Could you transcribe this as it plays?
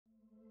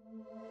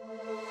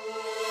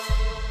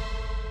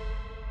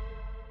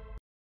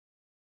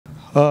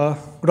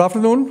Good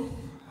afternoon.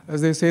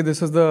 As they say,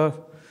 this is the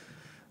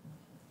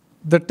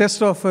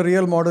test of a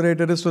real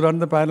moderator is to run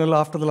the panel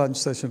after the lunch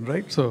session,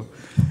 right? So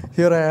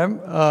here I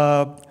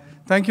am.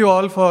 Thank you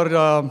all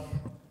for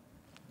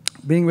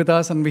being with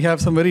us, and we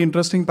have some very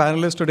interesting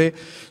panelists today.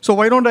 So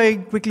why don't I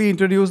quickly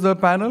introduce the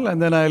panel,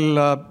 and then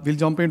we'll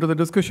jump into the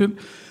discussion.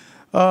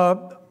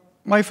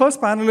 My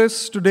first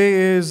panelist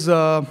today is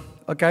a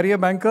career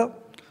banker.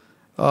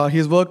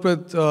 He's worked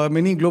with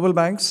many global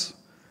banks,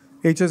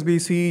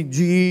 HSBC,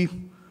 GE,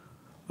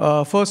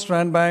 First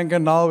Rand Bank,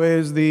 and now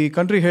is the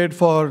country head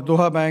for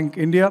Doha Bank,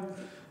 India.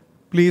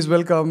 Please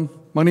welcome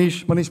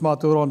Manish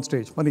Mathur on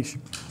stage. Manish.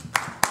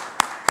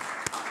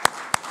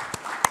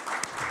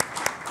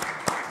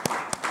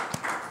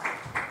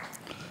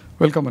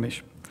 Welcome,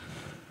 Manish.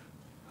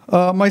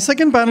 My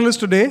second panelist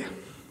today,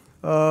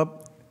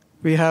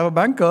 we have a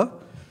banker.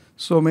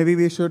 So maybe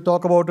we should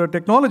talk about a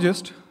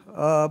technologist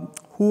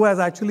who has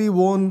actually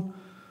worn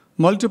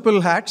multiple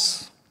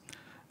hats.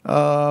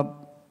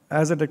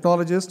 As a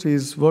technologist,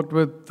 he's worked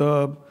with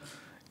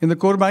in the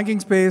core banking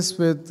space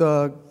with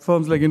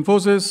firms like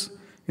Infosys,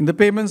 in the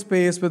payment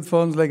space with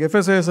firms like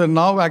FSS, and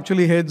now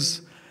actually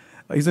he's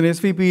an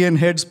SVP and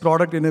heads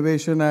product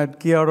innovation at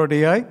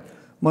Kiya.ai.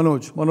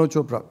 Manoj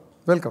Chopra.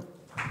 Welcome.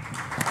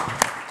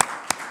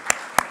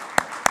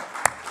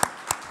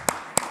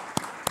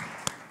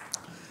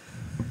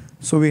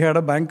 So we had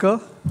a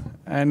banker,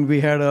 and we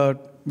have a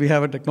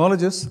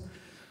technologist.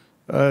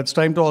 It's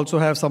time to also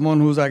have someone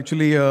who's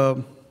actually a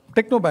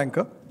techno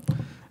banker,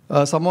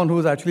 someone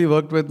who's actually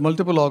worked with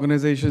multiple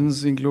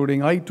organizations,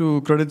 including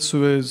i2, Credit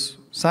Suisse,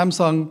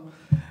 Samsung,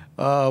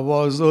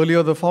 was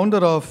earlier the founder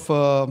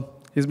of,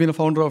 he's been a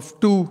founder of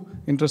two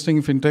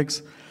interesting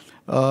fintechs,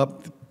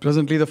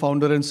 presently the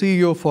founder and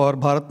CEO for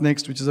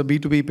BharatNXT, which is a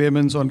B2B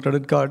payments on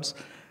credit cards,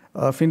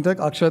 fintech,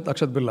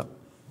 Akshat Birla.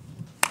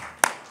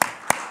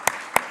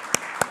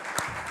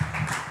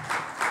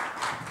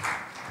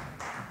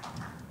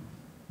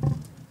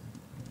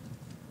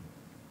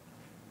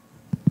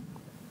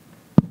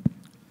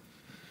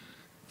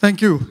 Thank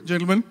you,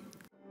 gentlemen.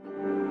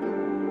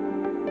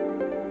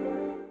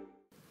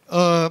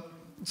 The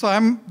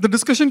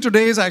discussion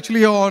today is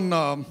actually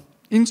on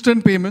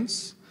instant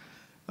payments,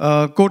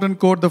 quote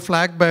unquote, the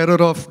flag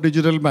bearer of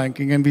digital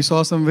banking. And we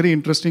saw some very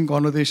interesting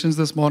conversations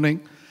this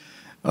morning.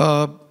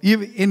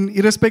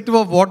 Irrespective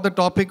of what the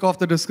topic of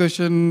the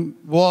discussion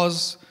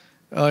was,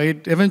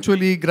 it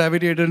eventually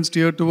gravitated and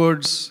steered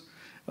towards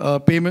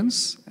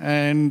payments.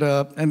 And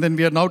then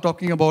we are now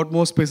talking about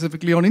more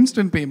specifically on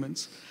instant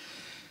payments.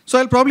 So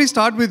I'll probably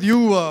start with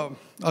you,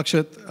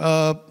 Akshat.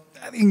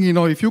 I think,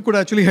 if you could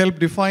actually help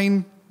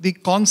define the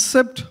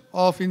concept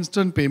of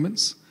instant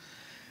payments.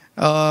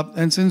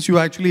 And since you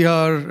actually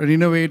are an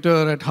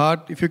innovator at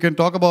heart, if you can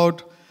talk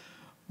about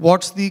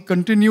what's the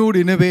continued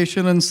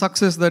innovation and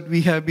success that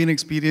we have been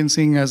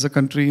experiencing as a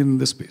country in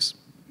this space.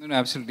 No,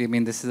 absolutely. I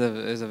mean, this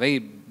is a very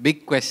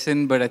big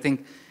question, but I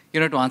think,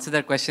 to answer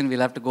that question, we'll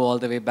have to go all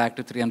the way back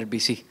to 300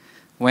 BC,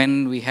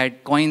 when we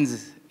had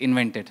coins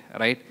invented,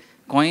 right?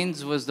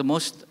 Coins was the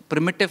most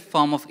primitive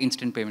form of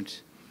instant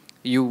payments.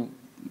 You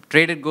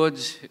traded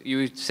goods,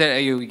 you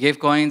gave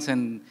coins,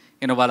 and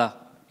voila,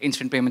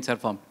 instant payments are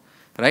formed,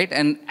 right?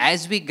 And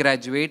as we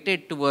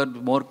graduated toward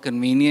more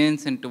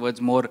convenience and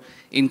towards more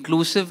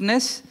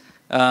inclusiveness,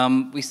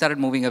 we started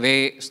moving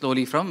away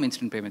slowly from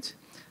instant payments.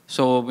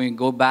 So we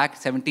go back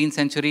 17th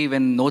century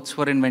when notes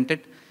were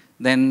invented.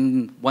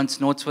 Then once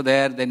notes were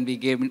there, then we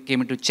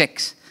came into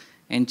checks.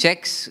 And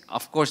checks,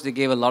 of course, they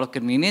gave a lot of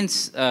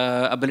convenience,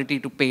 ability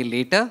to pay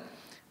later,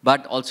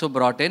 but also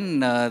brought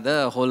in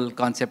the whole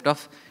concept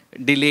of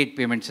delayed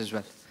payments as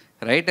well,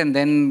 right? And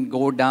then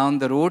go down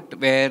the route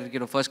where,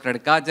 first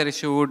credit cards are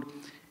issued.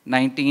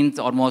 19th,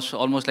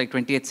 almost like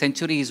 20th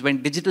century is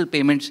when digital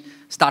payments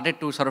started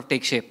to sort of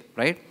take shape,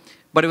 right?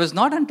 But it was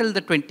not until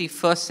the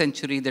 21st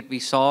century that we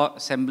saw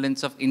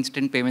semblance of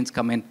instant payments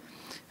come in.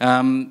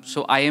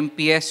 So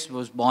IMPS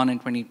was born in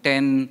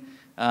 2010.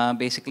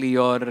 Basically,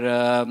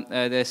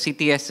 the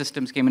CTS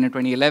systems came in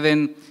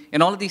 2011,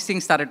 and all of these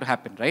things started to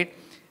happen, right?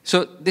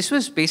 So this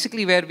was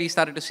basically where we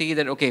started to see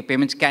that, okay,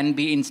 payments can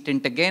be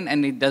instant again,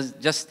 and it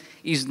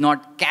is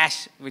not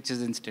cash which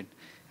is instant,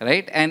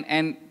 right?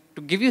 And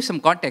to give you some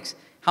context,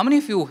 how many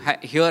of you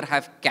here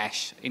have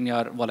cash in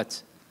your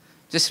wallets?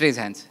 Just raise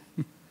hands.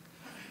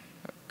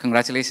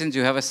 Congratulations,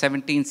 you have a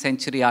 17th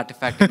century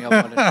artifact in your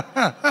wallet.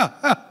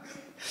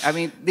 I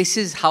mean, this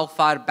is how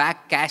far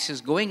back cash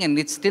is going, and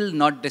it's still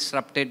not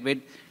disrupted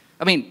with,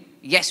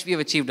 yes, we have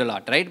achieved a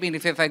lot, right? I mean,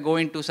 if I go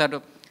into sort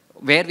of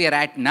where we are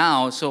at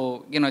now,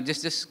 so,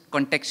 just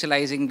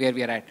contextualizing where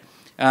we are at.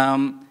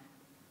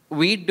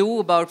 We do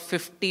about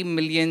 50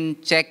 million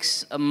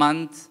checks a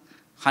month,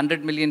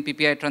 100 million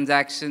PPI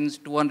transactions,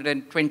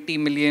 220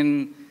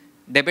 million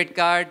debit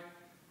card,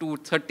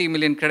 230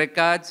 million credit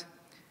cards,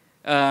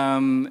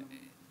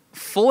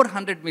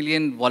 400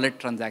 million wallet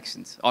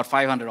transactions, or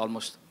 500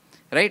 almost.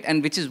 Right?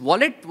 And which is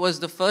wallet was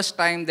the first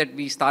time that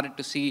we started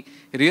to see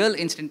real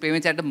instant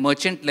payments at a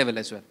merchant level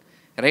as well.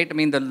 right? I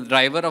mean, the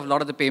driver of a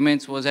lot of the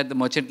payments was at the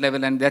merchant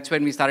level, and that's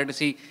when we started to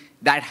see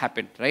that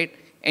happen, right?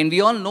 And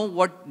we all know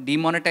what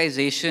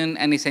demonetization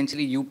and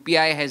essentially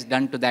UPI has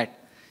done to that.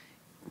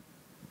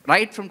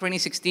 Right from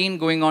 2016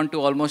 going on to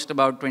almost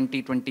about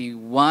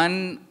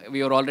 2021,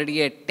 we are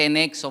already at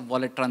 10x of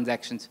wallet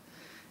transactions.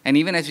 And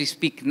even as we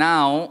speak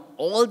now,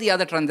 all the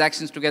other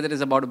transactions together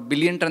is about 1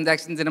 billion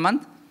transactions in a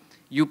month.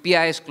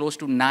 UPI is close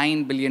to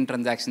 9 billion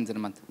transactions in a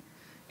month.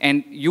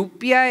 And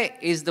UPI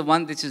is the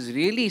one which has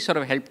really sort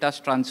of helped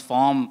us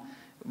transform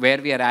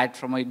where we are at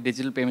from a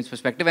digital payments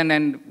perspective. And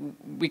then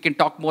we can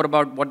talk more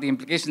about what the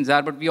implications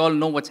are, but we all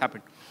know what's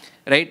happened.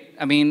 Right?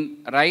 I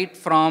mean, right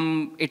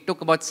from, it took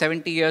about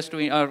 70 years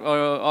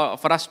to,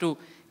 for us to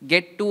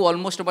get to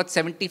almost about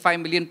 75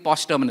 million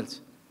POS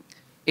terminals.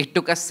 It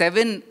took us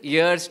 7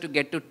 years to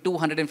get to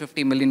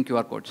 250 million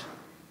QR codes.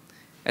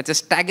 That's a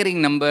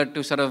staggering number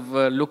to sort of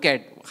look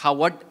at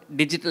what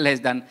digital has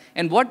done.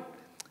 And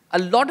a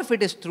lot of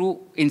it is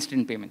through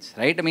instant payments,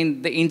 right? I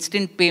mean, the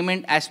instant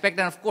payment aspect,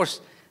 and of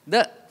course,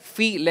 the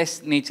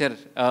fee-less nature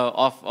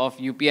of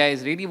UPI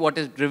is really what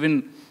has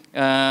driven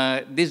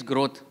this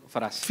growth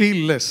for us.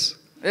 Feel less.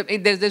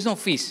 There's no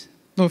fees.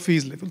 No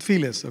fees,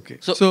 fee-less, okay.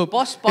 So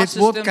POS it's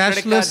system, both credit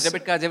cards, cashless,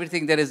 debit cards,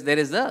 everything, there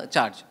is a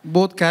charge.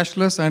 both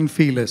cashless and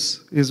fee-less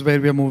is where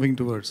we are moving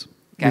towards.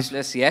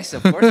 Cashless, yes,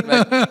 of course.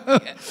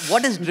 But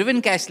what has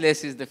driven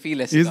cashless is the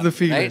fee-less. Is the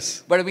fee-less.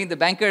 Right? But I mean, the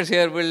bankers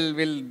here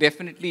will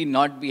definitely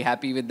not be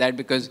happy with that,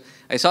 because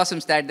I saw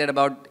some stat that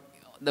about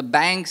the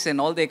banks and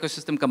all the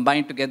ecosystem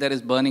combined together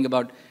is burning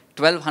about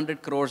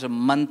 1,200 crores a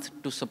month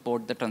to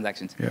support the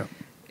transactions. Yeah.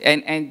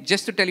 And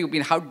just to tell you, I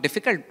mean, how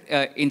difficult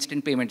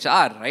instant payments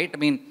are, right? I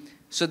mean,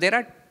 so there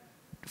are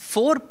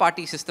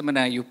 4-party system in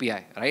a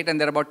UPI, right? And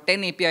there are about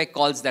 10 API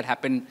calls that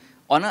happen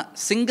on a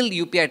single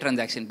UPI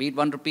transaction, be it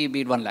 1 rupee,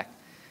 be it 1 lakh.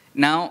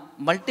 Now,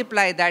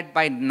 multiply that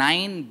by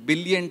 9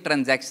 billion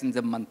transactions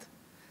a month.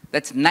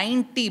 That's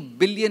 90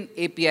 billion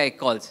API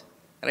calls,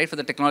 right? For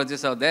the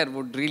technologists out there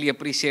would really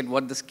appreciate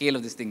what the scale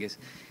of this thing is,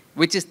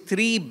 which is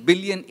 3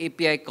 billion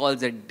API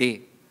calls a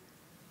day.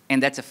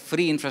 And that's a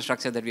free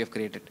infrastructure that we have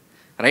created,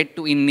 right?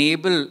 To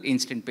enable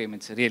instant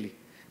payments, really,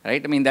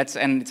 right? I mean,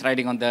 and it's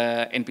riding on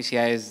the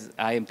NPCI's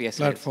IMPS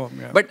platform,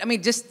 yeah. But I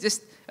mean,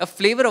 just a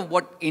flavor of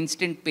what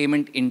instant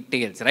payment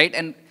entails, right?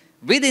 And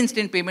with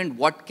instant payment,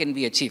 what can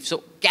we achieve?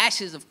 So cash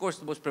is, of course,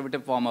 the most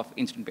primitive form of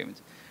instant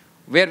payments.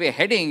 Where we're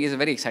heading is a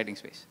very exciting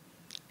space.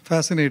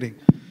 Fascinating.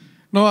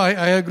 No,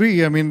 I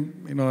agree. I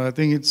mean, I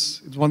think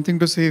it's one thing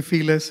to say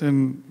fee less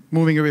and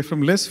moving away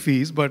from less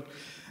fees, but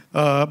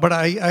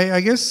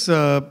I guess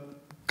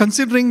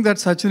considering that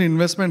such an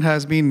investment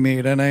has been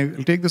made, and I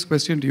will take this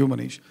question to you,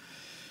 Manish.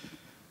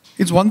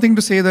 It's one thing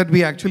to say that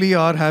we actually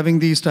are having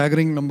these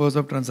staggering numbers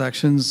of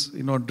transactions,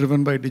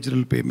 driven by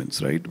digital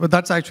payments, right? But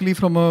that's actually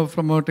from a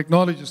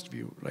technologist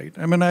view, right?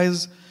 I mean,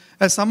 as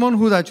someone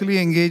who's actually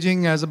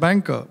engaging as a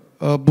banker,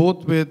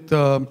 both with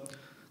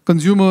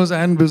consumers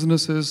and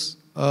businesses,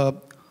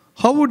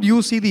 how would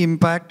you see the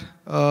impact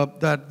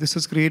that this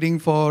is creating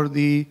for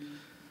the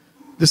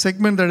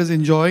segment that is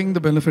enjoying the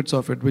benefits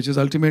of it, which is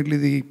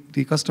ultimately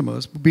the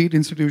customers, be it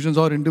institutions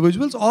or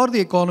individuals or the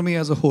economy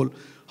as a whole?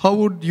 How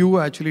would you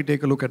actually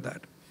take a look at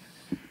that?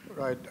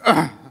 Right.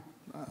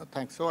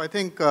 Thanks. So I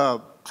think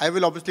I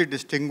will obviously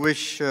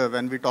distinguish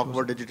when we talk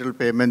about digital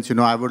payments,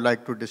 I would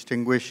like to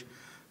distinguish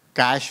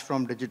cash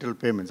from digital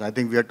payments. I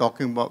think we are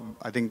talking about,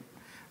 I think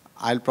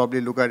I'll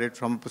probably look at it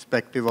from a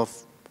perspective of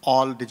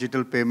all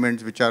digital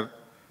payments which are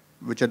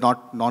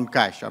not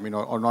non-cash, I mean,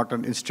 or not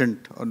an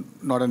instant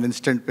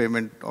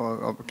payment,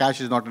 or cash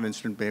is not an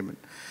instant payment.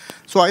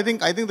 So I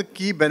think the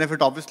key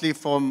benefit, obviously,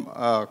 from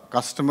a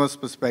customer's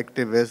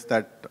perspective is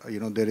that,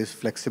 there is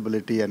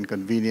flexibility and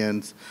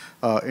convenience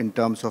in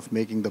terms of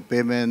making the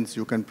payments.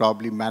 You can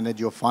probably manage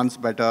your funds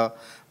better,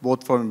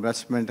 both from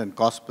investment and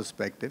cost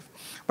perspective.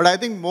 But I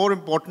think more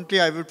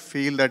importantly, I would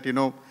feel that,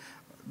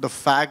 the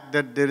fact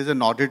that there is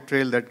an audit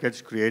trail that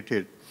gets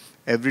created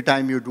every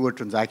time you do a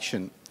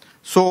transaction.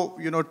 So,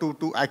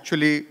 to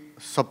actually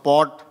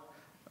support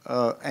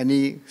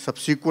any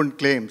subsequent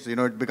claims,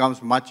 it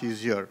becomes much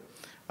easier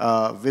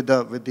with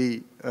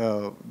the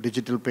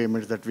digital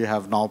payments that we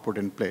have now put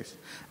in place,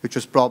 which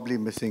was probably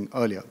missing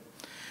earlier.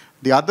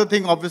 The other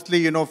thing,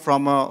 obviously,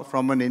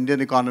 from an Indian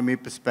economy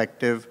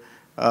perspective,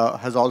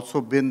 has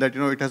also been that,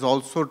 it has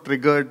also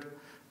triggered,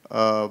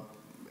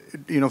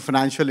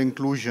 financial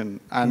inclusion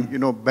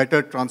and,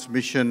 better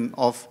transmission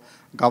of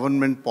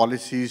government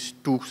policies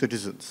to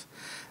citizens.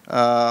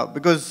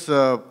 Because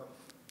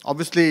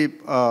obviously, we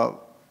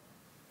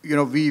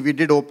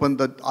did open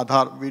the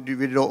Aadhaar, we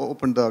did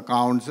open the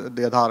accounts, the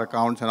Aadhaar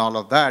accounts and all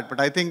of that. But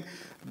I think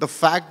the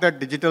fact that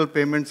digital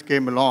payments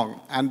came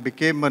along and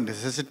became a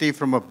necessity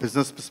from a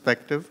business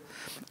perspective,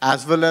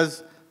 as well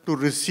as to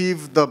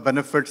receive the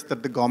benefits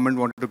that the government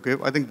wanted to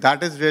give, I think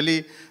that is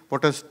really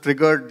what has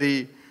triggered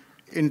the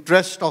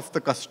interest of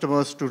the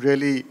customers to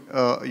really,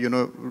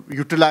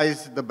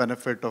 utilize the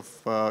benefit of,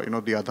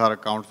 the Aadhaar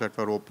accounts that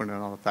were opened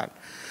and all of that.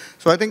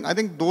 So I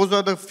think those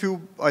are the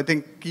few,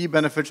 key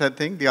benefits, I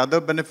think. The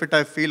other benefit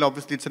I feel,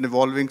 obviously, it's an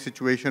evolving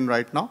situation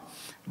right now.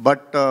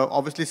 But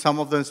obviously, some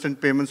of the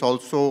instant payments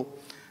also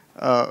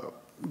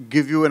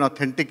give you an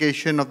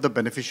authentication of the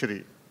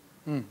beneficiary,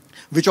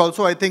 which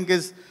also, I think,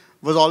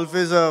 was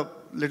always a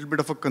little bit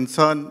of a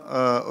concern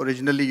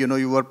originally.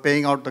 You were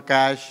paying out the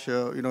cash,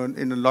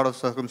 in a lot of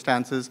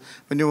circumstances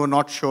when you were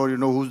not sure,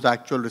 who's the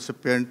actual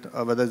recipient,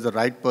 whether it's the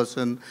right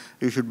person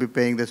you should be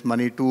paying this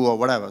money to or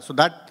whatever. So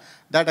that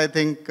I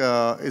think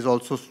is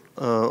also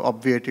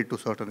obviated to a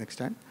certain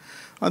extent.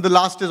 And the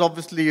last is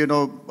obviously,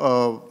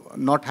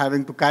 not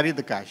having to carry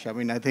the cash. I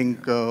mean, I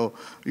think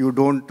you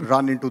don't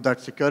run into that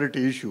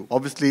security issue.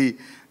 Obviously,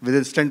 with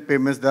instant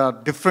payments, there are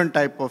different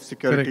type of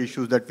security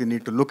issues that we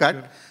need to look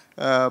at.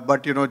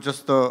 But,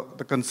 just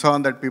the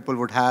concern that people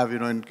would have,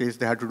 in case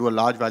they had to do a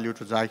large value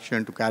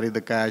transaction to carry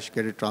the cash,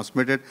 get it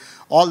transmitted,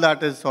 all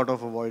that is sort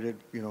of avoided,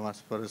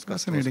 as far as customers.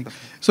 Fascinating.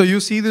 So you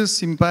see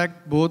this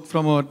impact both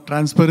from a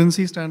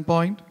transparency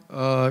standpoint.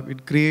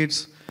 It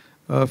creates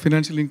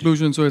financial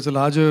inclusion, so it's a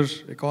larger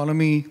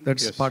economy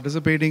that's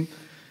participating.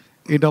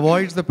 It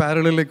avoids the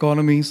parallel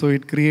economy, so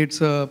it creates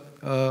a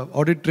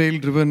audit trail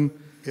driven,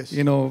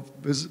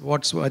 is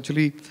what's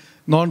actually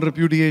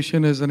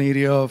non-repudiation is an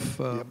area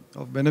of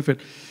benefit.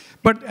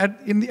 But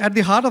at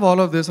the heart of all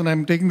of this, and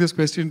I'm taking this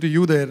question to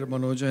you there,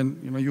 Manoj,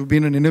 and you've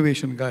been an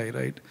innovation guy,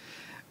 right?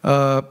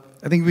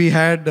 I think we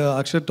had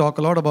Akshat talk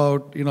a lot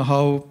about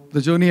how the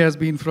journey has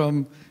been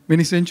from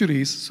many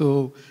centuries.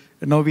 So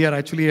now we are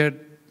actually at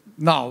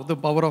now, the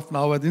power of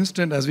now at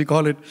instant, as we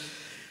call it.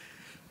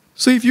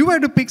 So if you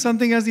had to pick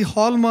something as the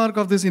hallmark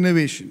of this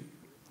innovation,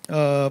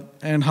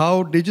 and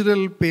how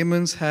digital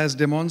payments has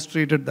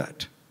demonstrated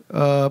that,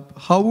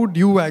 how would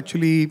you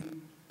actually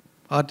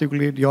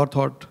articulate your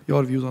thought,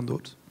 your views on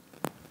those?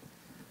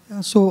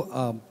 Yeah,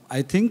 so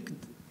I think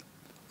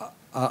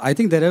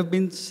there have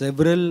been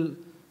several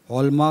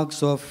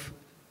hallmarks of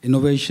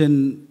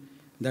innovation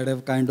that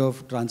have kind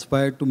of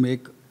transpired to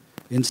make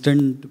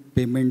instant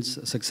payments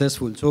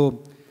successful.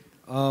 So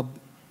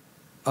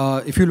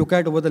if you look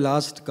at over the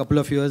last couple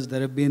of years,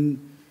 there have been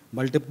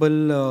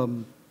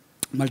multiple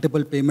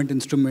payment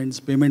instruments,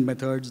 payment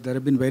methods. There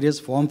have been various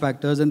form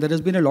factors, and there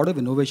has been a lot of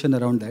innovation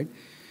around that.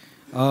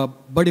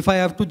 But if I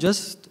have to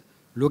just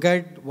look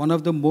at one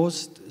of the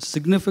most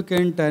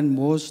significant and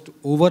most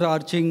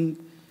overarching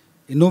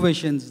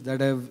innovations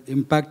that have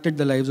impacted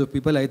the lives of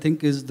people, I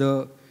think, is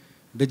the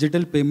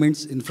digital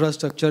payments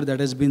infrastructure that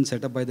has been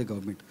set up by the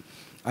government.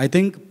 I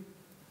think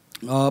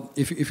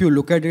if you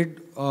look at it,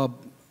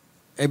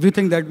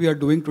 everything that we are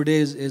doing today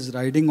is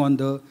riding on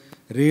the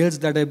rails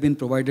that have been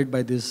provided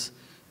by this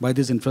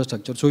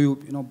infrastructure. So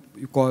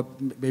you call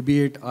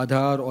maybe it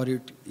Aadhaar or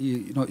it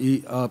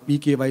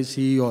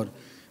eKYC or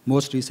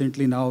most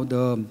recently now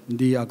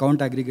the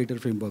account aggregator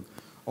framework.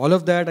 All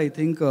of that I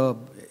think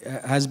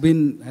has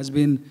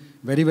been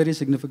very, very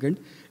significant.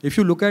 If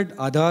you look at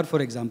Aadhaar,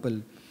 for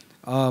example,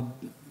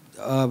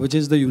 which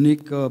is the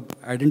unique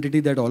identity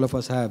that all of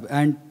us have,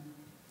 and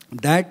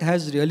that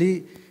has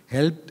really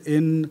helped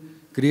in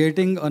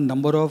creating a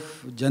number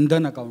of Jan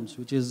Dhan accounts,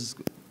 which is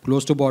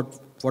close to about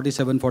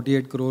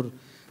 48 crore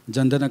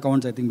Jan Dhan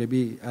accounts, I think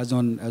maybe as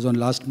on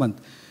last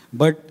month.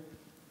 But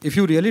if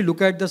you really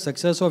look at the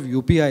success of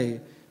UPI,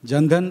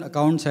 Jan Dhan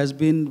accounts has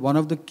been one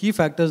of the key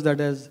factors that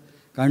has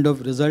kind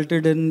of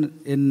resulted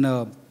in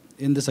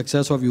the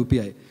success of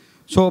UPI.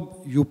 So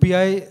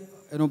UPI,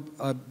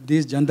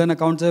 these Jan Dhan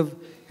accounts have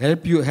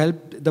helped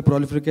the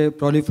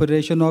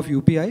proliferation of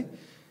UPI.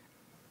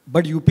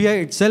 But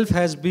UPI itself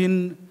has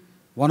been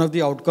one of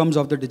the outcomes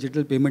of the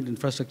digital payment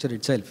infrastructure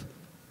itself.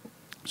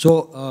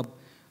 So,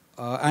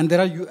 and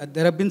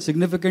there have been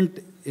significant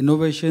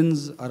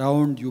innovations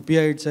around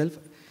UPI itself,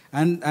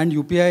 and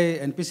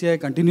UPI, NPCI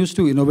continues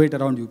to innovate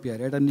around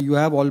UPI, right? And you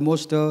have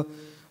almost a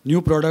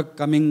new product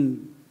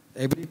coming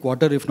every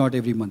quarter, if not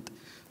every month.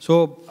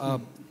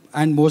 So,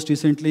 and most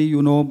recently,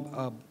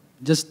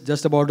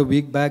 just about a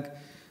week back,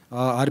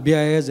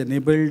 RBI has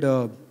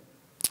enabled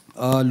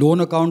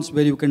loan accounts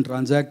where you can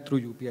transact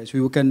through UPI. So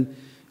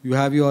you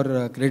have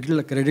your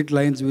credit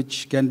lines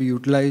which can be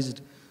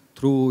utilized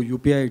through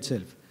UPI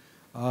itself.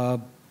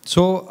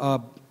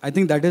 So I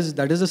think that is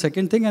the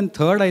second thing. And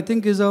third, I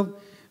think, is a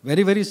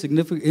very, very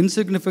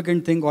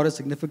insignificant thing, or a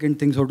significant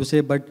thing, so to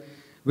say, but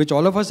which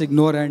all of us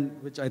ignore, and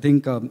which I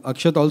think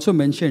Akshat also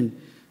mentioned,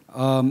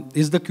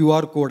 is the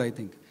QR code, I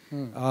think.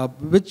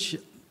 Which,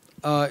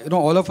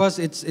 all of us,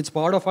 it's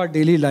part of our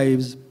daily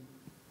lives.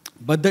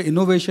 But the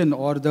innovation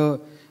or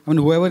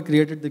whoever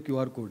created the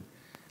QR code,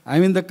 I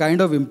mean, the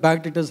kind of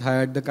impact it has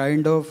had, the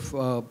kind of,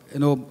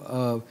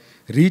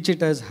 reach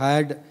it has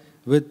had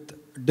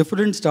with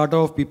different strata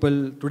of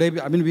people. Today,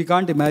 I mean, we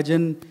can't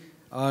imagine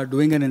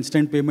doing an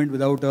instant payment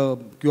without a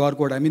QR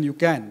code. I mean, you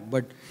can,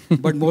 but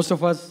most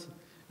of us,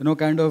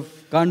 kind of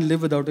can't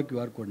live without a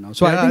QR code now.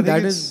 So yeah, I think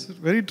that is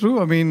very true.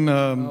 I mean,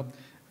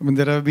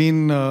 there have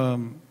been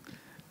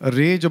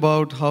rage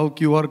about how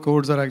QR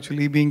codes are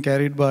actually being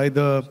carried by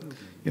the,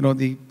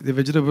 the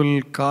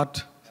vegetable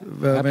cart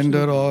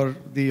vendor or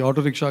the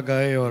auto rickshaw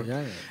guy. Or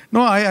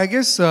No, I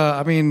guess,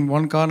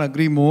 one can't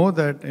agree more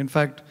that, in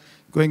fact,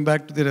 going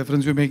back to the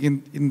reference we make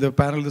in the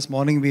panel this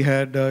morning, we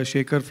had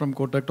Shekhar from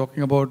Kotak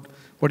talking about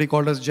what he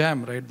called as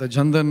JAM, right? The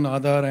Jandan,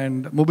 Aadhaar,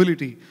 and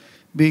mobility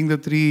being the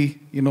three,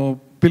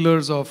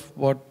 pillars of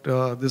what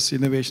this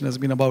innovation has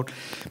been about.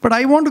 But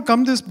I want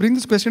to bring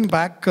this question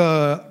back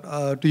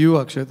to you,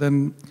 Akshat.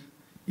 And,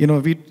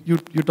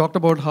 you talked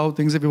about how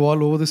things have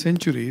evolved over the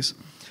centuries.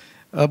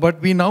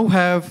 But we now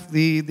have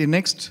the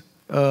next,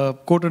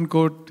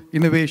 quote-unquote,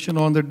 innovation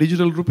on the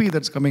digital rupee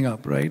that's coming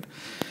up, right?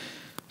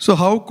 So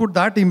how could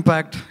that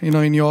impact,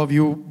 in your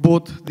view,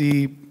 both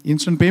the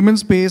instant payment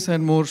space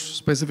and more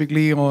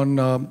specifically on,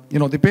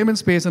 the payment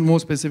space and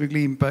more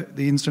specifically impact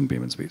the instant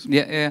payment space?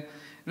 Yeah.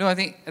 No, I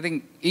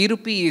think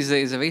e-rupee is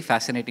a very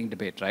fascinating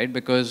debate, right?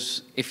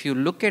 Because if you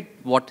look at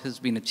what has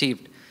been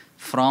achieved,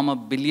 from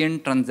 1 billion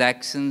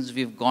transactions,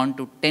 we've gone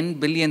to 10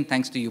 billion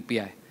thanks to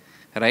UPI,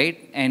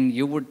 right? And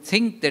you would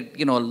think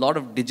that, a lot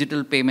of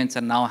digital payments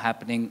are now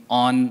happening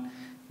on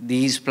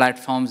these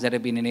platforms that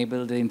have been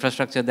enabled, the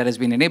infrastructure that has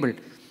been enabled.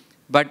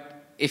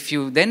 But if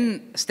you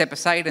then step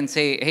aside and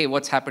say, hey,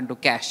 what's happened to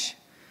cash,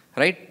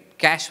 right?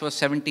 Cash was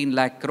 17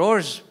 lakh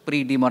crores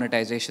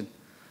pre-demonetization.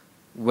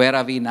 Where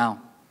are we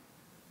now?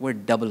 We're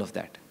double of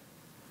that.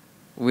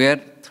 We're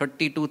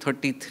 32,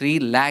 33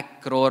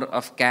 lakh crore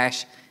of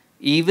cash,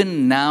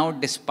 even now,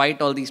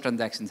 despite all these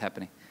transactions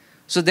happening.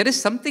 So there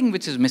is something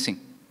which is missing,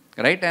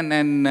 right? And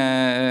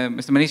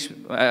Mr. Manish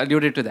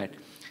alluded to that.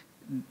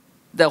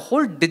 The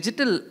whole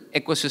digital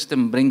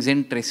ecosystem brings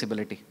in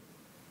traceability,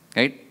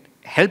 right?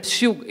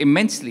 Helps you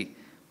immensely.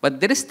 But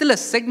there is still a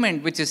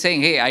segment which is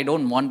saying, hey, I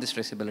don't want this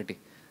traceability.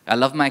 I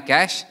love my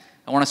cash.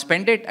 I want to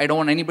spend it. I don't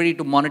want anybody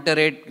to monitor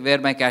it, where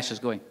my cash is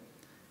going.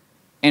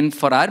 And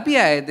for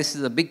RBI, this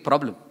is a big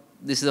problem.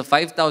 This is a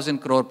 5,000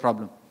 crore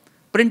problem.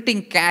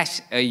 Printing cash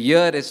a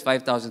year is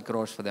 5,000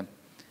 crores for them.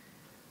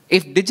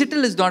 If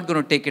digital is not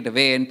going to take it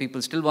away and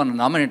people still want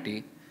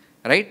anonymity,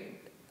 right?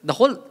 The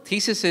whole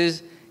thesis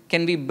is,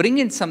 can we bring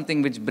in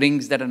something which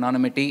brings that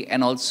anonymity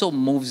and also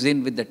moves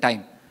in with the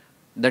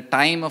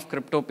time of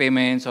crypto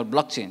payments or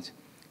blockchains,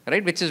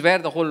 right? Which is where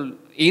the whole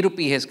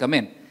e-rupee has come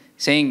in,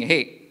 saying,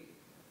 hey,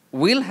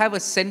 we'll have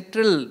a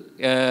central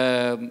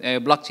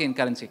blockchain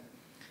currency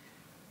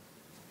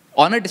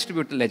on a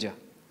distributed ledger.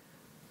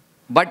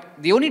 But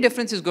the only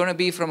difference is going to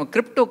be, from a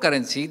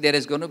cryptocurrency, there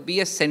is going to be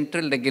a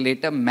central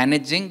regulator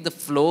managing the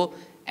flow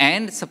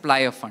and supply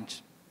of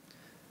funds.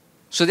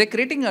 So they're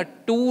creating a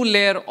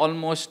two-layer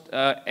almost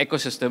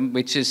ecosystem,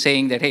 which is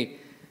saying that, hey,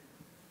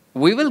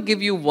 we will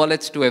give you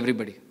wallets to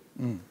everybody.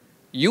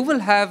 You will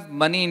have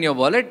money in your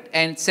wallet,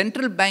 and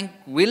central bank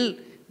will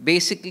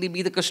basically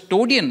be the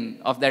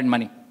custodian of that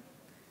money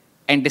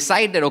and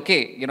decide that,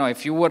 okay,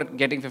 if you were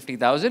getting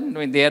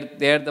 50,000,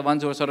 they're the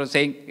ones who are sort of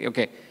saying,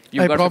 okay,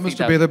 I promise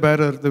to pay the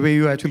bearer the way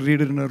you actually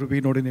read it in a rupee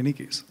note in any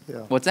case. Yeah.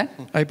 What's that?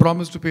 I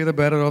promise to pay the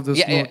bearer of this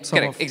note. Yeah,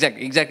 correct.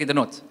 Exactly the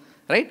notes,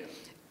 right?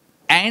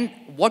 And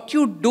what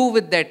you do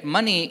with that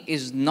money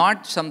is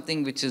not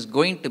something which is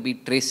going to be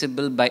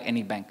traceable by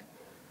any bank,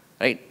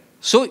 right?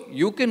 So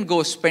you can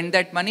go spend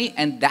that money,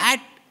 and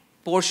that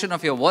portion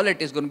of your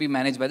wallet is going to be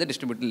managed by the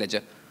distributed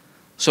ledger.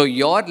 So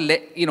your,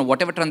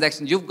 whatever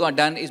transactions you've got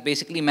done is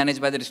basically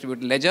managed by the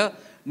distributed ledger.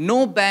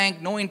 No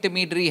bank, no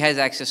intermediary has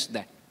access to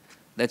that.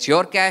 That's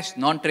your cash,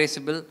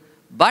 non-traceable.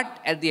 But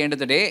at the end of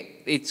the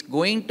day, it's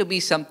going to be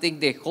something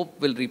they hope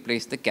will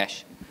replace the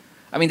cash.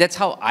 I mean, that's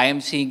how I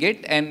am seeing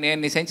it. And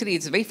essentially,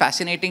 it's very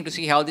fascinating to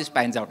see how this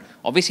pans out.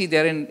 Obviously,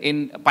 they're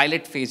in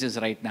pilot phases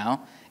right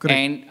now. Correct.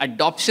 And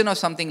adoption of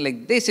something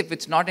like this, if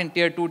it's not in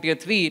tier 2, tier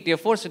 3, tier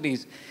 4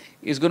 cities,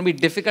 is going to be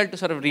difficult to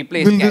sort of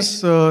replace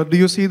cash. Do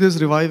you see this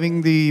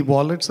reviving the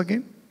wallets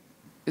again?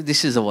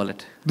 This is a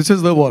wallet. This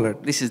is the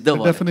wallet. This is the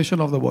wallet.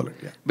 Definition of the wallet,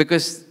 yeah.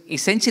 Because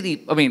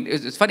essentially, I mean,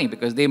 it's funny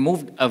because they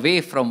moved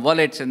away from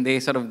wallets and they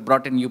sort of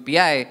brought in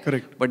UPI.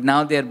 Correct. But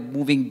now they're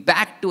moving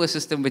back to a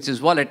system which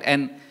is wallet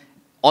and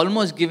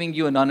almost giving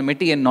you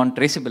anonymity and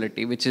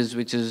non-traceability, which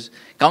is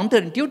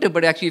counterintuitive.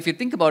 But actually, if you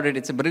think about it,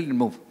 it's a brilliant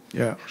move.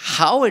 Yeah.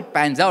 How it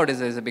pans out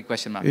is a big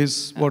question mark.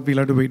 Is what we'll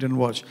have to wait and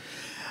watch.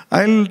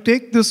 I'll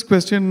take this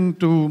question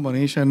to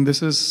Manish, and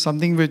this is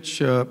something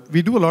which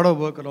we do a lot of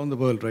work around the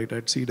world, right,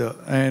 at Cedar.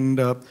 And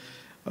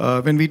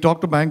when we talk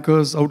to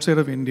bankers outside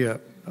of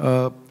India,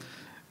 there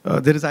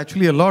is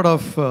actually a lot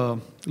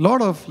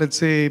of, let's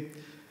say,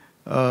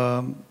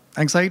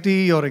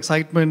 anxiety or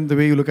excitement, the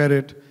way you look at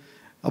it,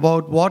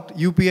 about what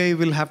UPI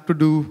will have to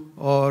do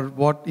or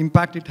what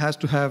impact it has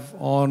to have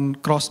on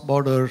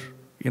cross-border,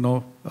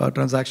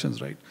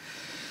 transactions, right?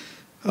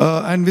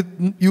 And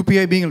with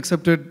UPI being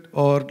accepted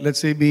or let's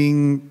say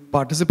being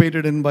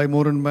participated in by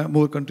more and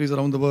more countries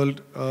around the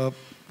world,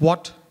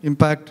 what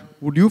impact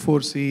would you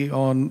foresee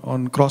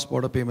on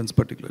cross-border payments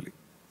particularly?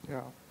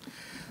 Yeah.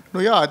 No,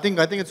 yeah, I think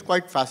it's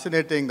quite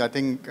fascinating. I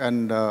think,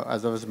 and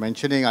as I was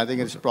mentioning, I think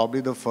it's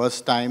probably the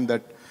first time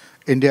that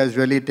India is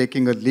really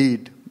taking a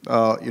lead,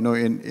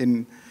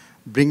 in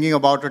bringing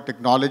about a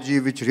technology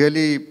which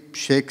really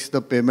shakes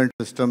the payment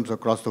systems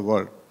across the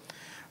world.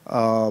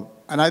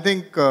 And I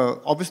think,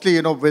 obviously,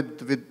 you know,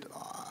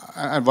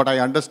 and what I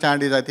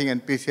understand is I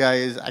think NPCI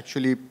is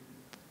actually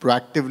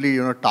proactively,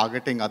 you know,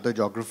 targeting other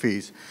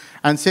geographies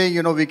and saying,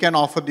 you know, we can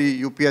offer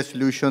the UPI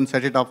solution,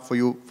 set it up for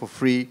you for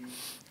free,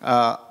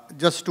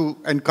 just to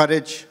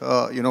encourage,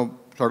 you know,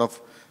 sort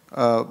of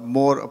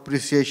more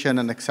appreciation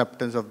and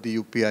acceptance of the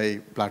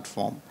UPI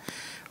platform.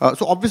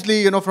 So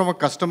obviously, you know, from a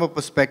customer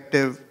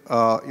perspective,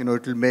 you know,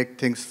 it will make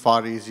things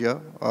far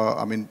easier.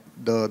 I mean,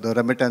 the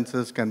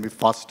remittances can be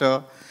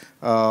faster.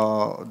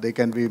 They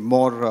can be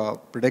more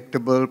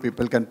predictable.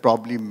 People can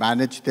probably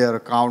manage their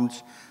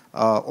accounts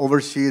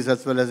overseas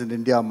as well as in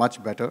India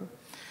much better.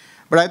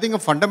 But I think a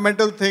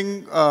fundamental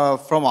thing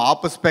from our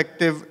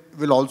perspective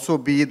will also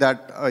be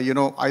that, you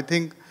know, I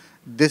think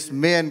this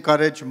may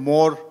encourage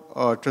more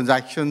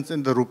transactions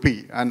in the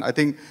rupee. And I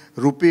think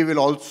rupee will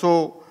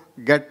also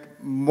get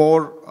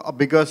a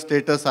bigger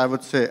status, I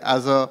would say,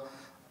 as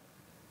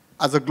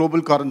a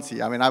global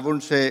currency. I mean, I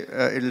wouldn't say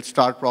it'll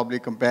start probably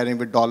comparing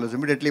with dollars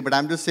immediately, but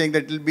I'm just saying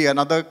that it'll be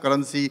another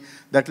currency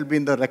that will be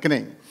in the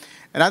reckoning.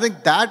 And I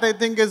think that,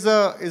 is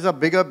a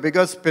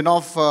bigger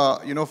spin-off,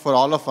 you know, for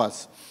all of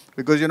us.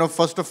 Because, you know,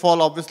 first of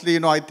all, obviously, you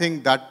know, I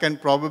think that can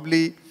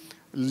probably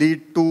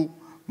lead to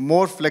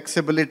more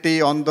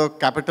flexibility on the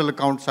capital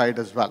account side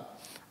as well.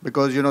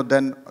 Because, you know,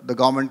 then the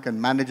government can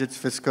manage its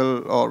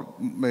fiscal or,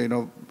 you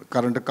know,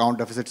 current account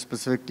deficit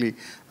specifically,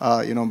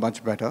 you know,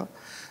 much better.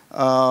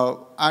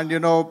 And, you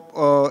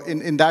know,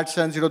 in that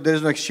sense, you know, there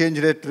is no exchange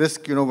rate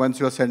risk, you know, once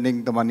you are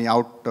sending the money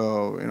out,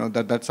 you know,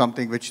 that's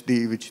something which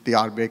the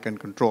RBI can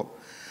control.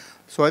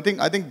 So I think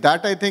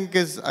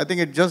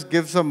it just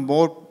gives a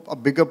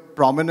bigger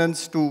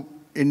prominence to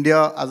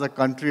India as a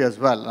country as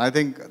well. And I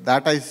think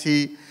that I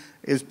see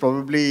is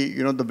probably,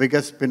 you know, the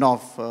biggest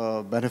spin-off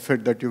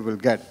benefit that you will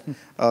get.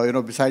 You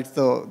know, besides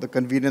the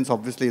convenience,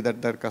 obviously,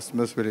 that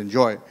customers will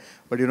enjoy.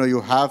 But, you know, you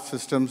have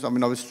systems. I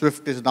mean, our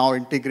SWIFT is now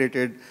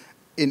integrated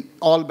in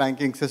all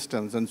banking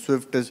systems. And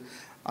SWIFT is,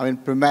 I mean,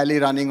 primarily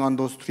running on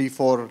those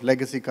 3-4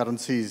 legacy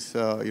currencies,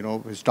 you know,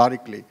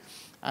 historically.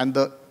 And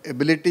the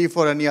ability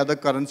for any other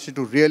currency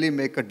to really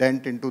make a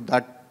dent into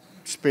that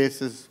space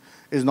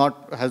has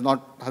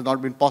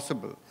not been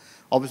possible.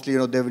 Obviously, you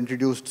know, they've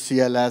introduced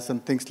CLS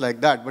and things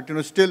like that. But, you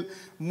know, still,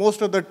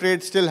 most of the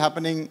trade still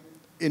happening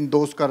in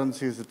those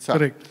currencies itself.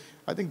 Correct.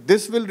 I think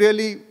this will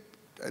really,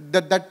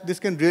 this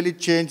can really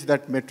change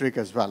that metric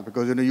as well.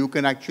 Because, you know, you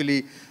can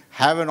actually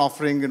have an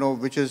offering, you know,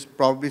 which is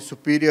probably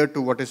superior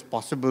to what is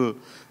possible,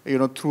 you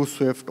know, through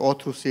SWIFT or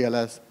through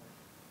CLS.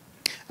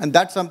 And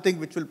that's something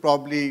which will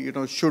probably, you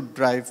know, should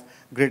drive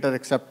greater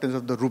acceptance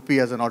of the rupee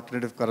as an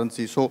alternative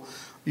currency. So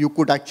you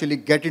could actually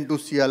get into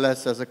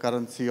CLS as a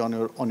currency on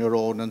your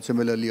own, and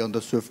similarly on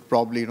the SWIFT,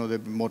 probably, you know,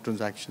 there'll be more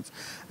transactions.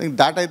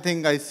 I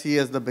think I see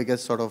as the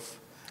biggest sort of.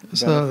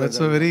 So that's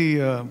a very,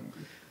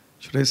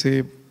 should I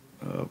say,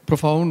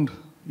 profound,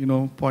 you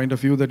know, point of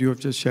view that you have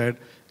just shared.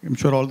 I'm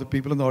sure all the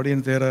people in the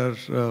audience there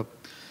are.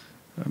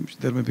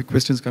 There may be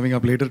questions coming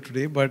up later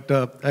today, but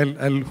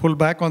I'll hold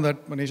back on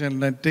that, Manish,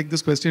 and I'll take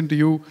this question to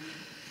you,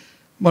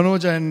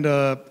 Manoj. And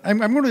I'm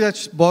going to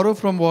just borrow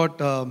from what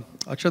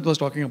Akshat was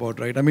talking about,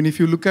 right? I mean, if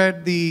you look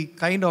at the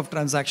kind of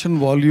transaction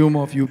volume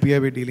of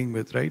UPI we're dealing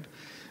with, right?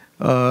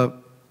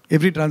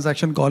 Every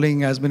transaction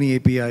calling as many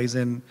APIs,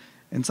 and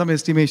some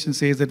estimation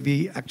says that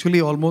we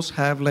actually almost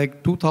have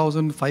like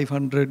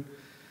 2,500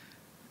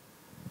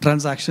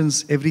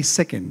 transactions every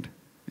second.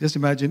 Just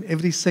imagine,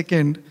 every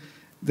second,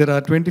 there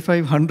are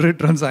 2,500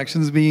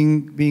 transactions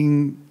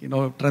being you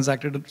know,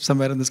 transacted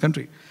somewhere in this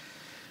country.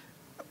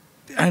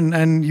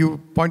 And you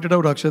pointed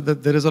out, Akshat,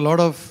 that there is a lot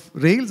of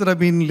rails that have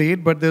been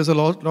laid, but there's a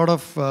lot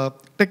of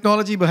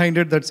technology behind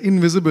it that's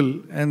invisible,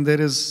 and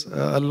there is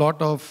a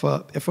lot of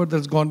effort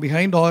that's gone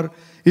behind or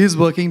is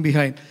working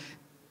behind.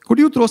 Could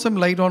you throw some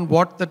light on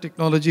what the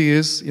technology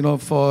is, you know,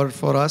 for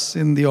us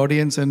in the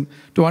audience, and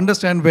to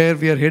understand where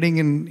we are heading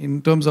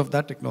in terms of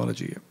that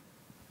technology?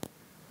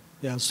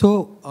 Yeah,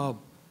 so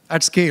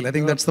at scale, I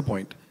think that's the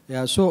point.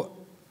 Yeah, so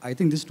I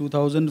think this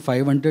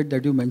 2,500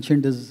 that you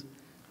mentioned is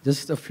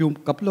just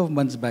couple of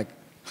months back.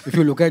 If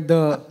you look at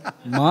the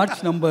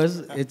March numbers,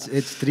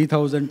 it's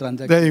 3,000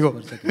 transactions there you go.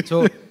 per second.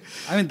 So,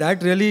 I mean,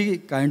 that really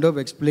kind of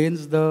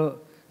explains the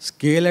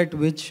scale at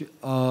which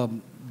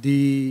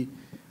the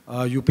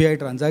UPI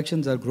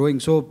transactions are growing.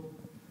 So,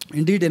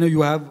 indeed, you know,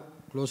 you have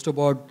close to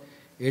about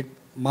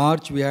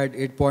March, we had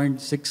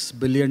 8.6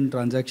 billion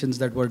transactions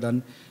that were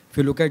done. If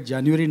you look at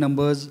January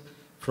numbers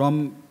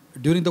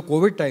during the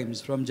COVID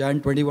times, from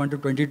Jan 21 to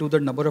 22, the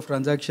number of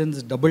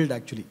transactions doubled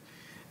actually.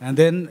 And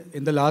then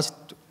in the last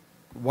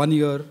 1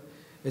 year,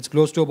 it's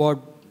grown about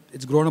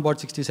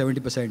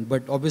 60-70%,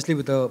 but obviously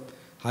with a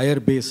higher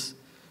base.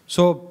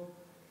 So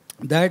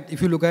that,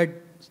 if you look at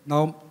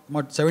now,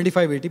 about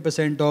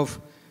 75-80% of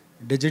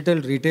digital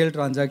retail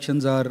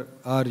transactions are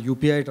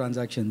UPI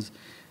transactions.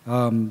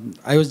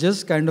 I was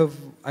just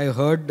I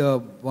heard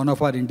one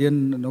of our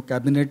Indian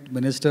cabinet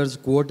ministers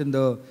quote in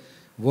the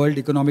World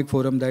Economic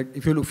Forum that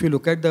if you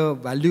look at the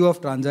value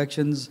of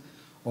transactions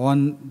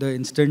on the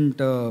instant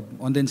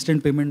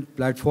payment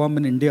platform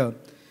in India,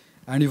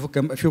 and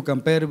if you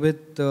compare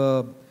with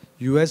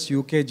US,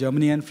 UK,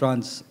 Germany, and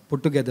France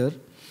put together,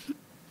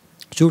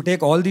 so you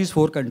take all these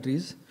 4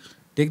 countries,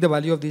 take the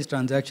value of these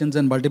transactions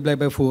and multiply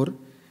by 4,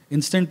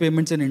 instant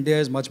payments in India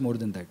is much more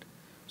than that.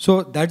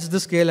 So that's the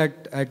scale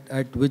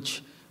at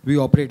which we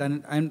operate.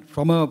 And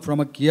from a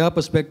Kiya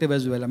perspective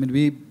as well, I mean,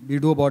 we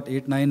do about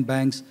 8-9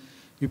 banks.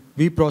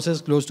 We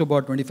process close to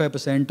about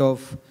 25%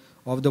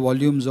 of the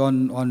volumes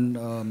on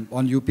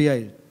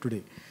UPI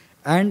today.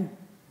 And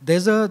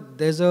there's a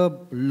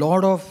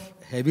lot of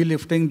heavy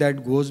lifting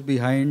that goes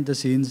behind the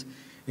scenes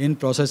in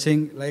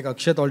processing. Like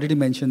Akshat already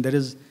mentioned,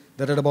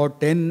 there are about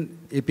 10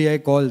 API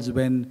calls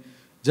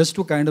just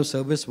to kind of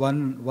service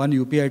one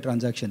UPI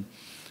transaction.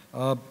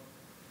 And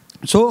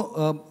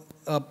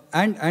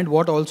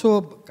what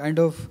also kind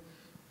of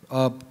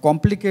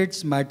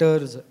complicates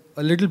matters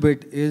a little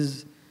bit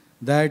is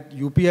that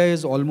UPI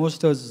is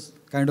almost as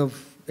kind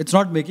of, it's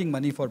not making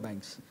money for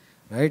banks,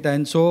 right?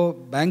 And so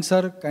banks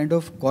are kind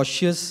of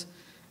cautious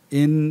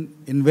in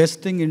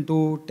investing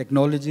into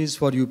technologies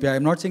for UPI.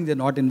 I'm not saying they're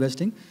not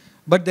investing,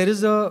 but there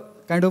is a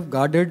kind of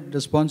guarded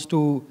response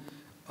to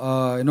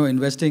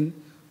investing.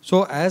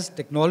 So as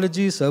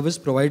technology service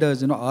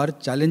providers, our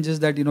challenge is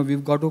that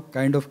we've got to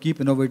kind of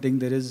keep innovating.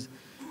 There is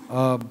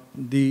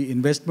the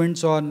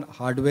investments on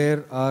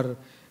hardware are,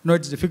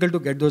 it's difficult to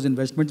get those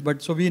investments,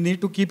 but so we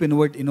need to keep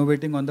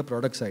innovating on the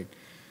product side.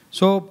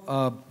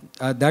 So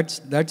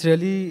that's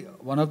really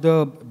one of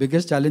the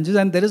biggest challenges,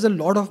 and there is a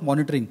lot of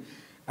monitoring.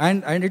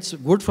 And it's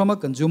good from a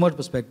consumer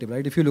perspective,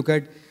 right? If you look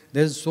at,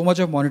 there's so much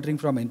of monitoring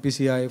from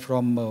NPCI,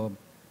 from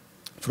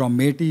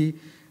MeitY.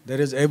 There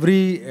is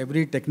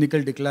every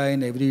technical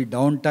decline, every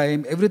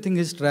downtime, everything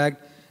is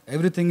tracked,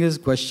 everything is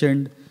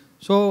questioned.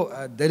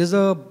 So there is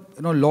a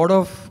lot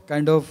of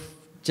kind of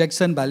checks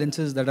and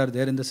balances that are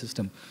there in the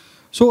system.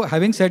 So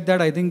having said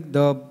that, I think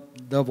the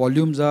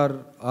volumes are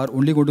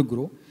only going to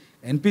grow.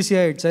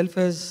 NPCI itself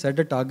has set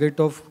a target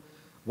of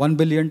 1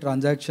 billion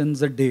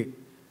transactions a day,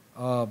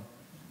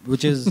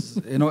 which is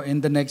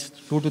in the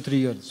next 2 to 3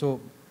 years. So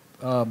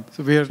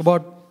we are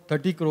about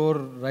 30 crore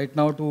right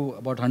now to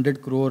about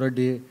 100 crore a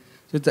day.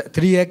 So it's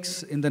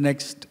 3x in the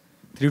next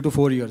 3 to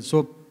 4 years.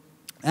 So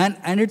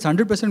and it's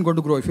 100% going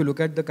to grow. If you look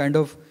at the kind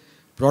of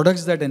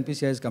products that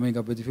NPCI is coming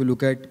up with, if you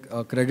look at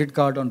a credit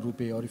card on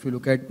RuPay, or if you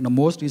look at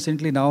most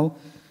recently now,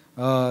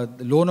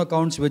 the loan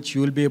accounts which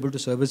you will be able to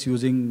service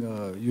using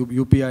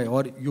UPI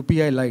or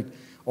UPI Lite,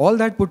 all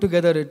that put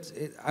together,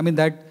 I mean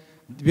that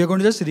we are going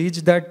to just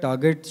reach that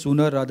target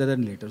sooner rather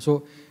than later.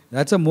 So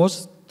that's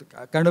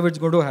it's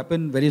going to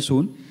happen very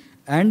soon.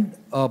 And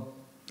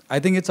I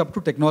think it's up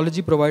to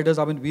technology providers.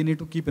 I mean, we need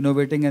to keep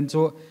innovating. And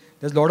so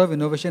there's a lot of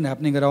innovation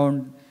happening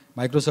around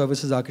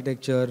microservices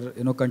architecture,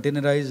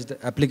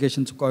 containerized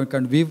applications.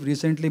 We've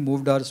recently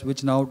moved our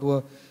switch now to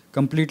a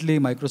completely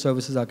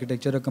microservices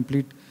architecture, a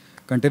complete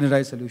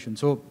containerized solution.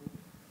 So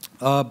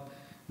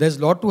there's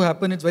a lot to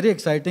happen. It's very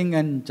exciting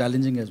and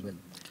challenging as well.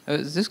 I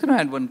was just going to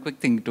add one quick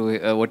thing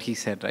to what he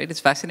said, right?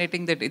 It's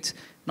fascinating that it's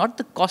not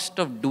the cost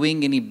of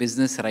doing any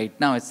business right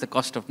now, it's the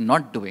cost of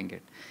not doing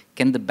it.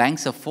 Can the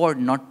banks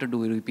afford not to do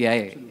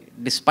UPI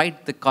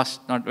despite the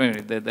cost,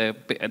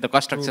 the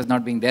cost structures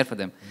not being there for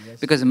them? Yes.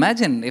 Because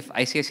imagine if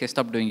ICICI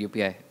stopped doing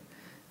UPI,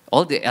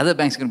 all the other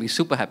banks are going to be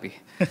super happy,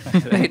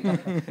 right?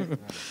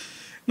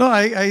 No,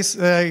 I guess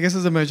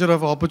it's a measure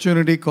of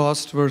opportunity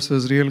cost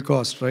versus real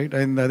cost, right?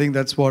 And I think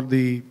that's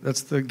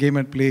the game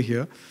at play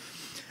here.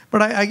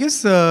 But I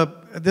guess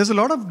there's a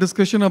lot of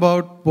discussion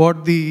about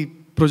what the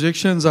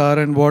projections are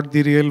and what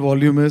the real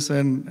volume is.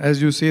 And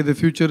as you say, the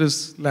future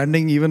is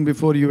landing even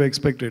before you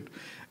expect it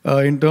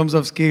in terms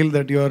of scale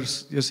that you're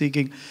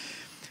seeking.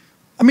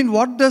 I mean,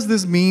 what does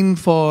this mean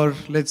for,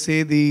 let's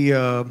say,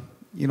 the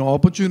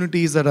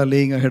opportunities that are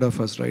laying ahead of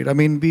us, right? I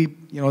mean,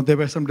 there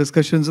were some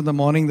discussions in the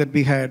morning that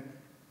we had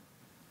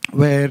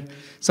where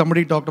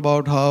somebody talked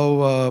about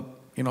how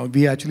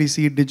we actually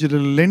see digital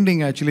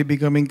lending actually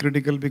becoming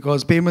critical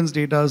because payments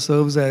data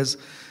serves as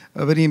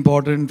a very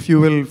important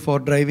fuel for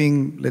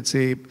driving, let's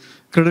say,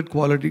 credit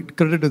quality,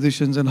 credit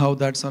decisions and how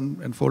that's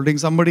unfolding.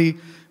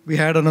 We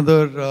had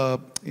another,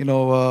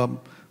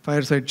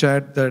 fireside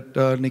chat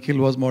that Nikhil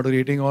was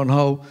moderating on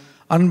how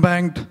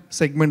unbanked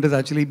segment is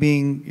actually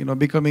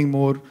becoming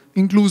more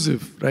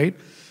inclusive, right?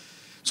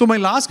 So my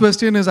last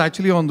question is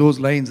actually on those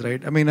lines,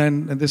 right? I mean,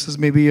 and this is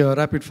maybe a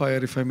rapid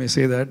fire, if I may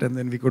say that, and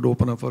then we could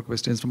open up for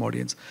questions from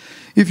audience.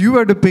 If you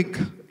were to pick,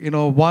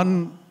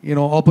 one,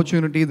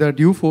 opportunity that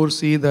you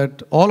foresee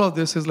that all of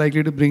this is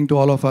likely to bring to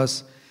all of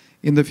us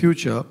in the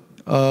future,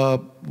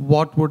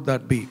 what would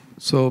that be?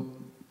 So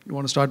you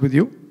want to start with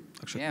you,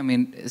 Akshat? Yeah, I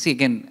mean, see,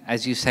 again,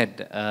 as you said,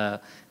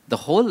 the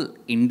whole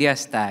India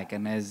stack,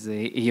 and as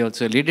he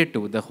also alluded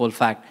to, the whole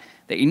fact,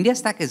 the India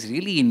stack has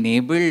really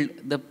enabled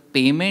the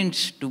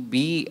payments to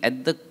be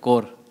at the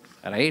core,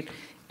 right?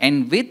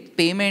 And with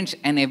payments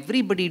and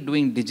everybody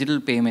doing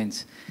digital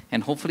payments,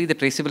 And hopefully the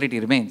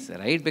traceability remains,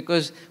 right?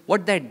 Because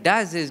what that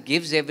does is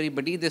gives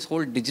everybody this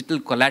whole digital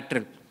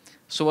collateral.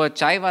 So a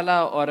chai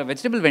wala or a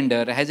vegetable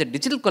vendor has a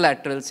digital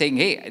collateral saying,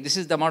 hey, this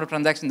is the amount of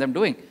transactions I'm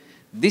doing.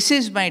 This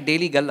is my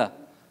daily galla,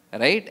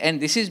 right? And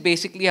this is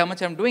basically how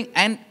much I'm doing.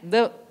 And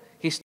the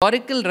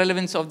historical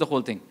relevance of the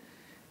whole thing.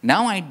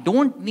 Now I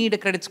don't need a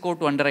credit score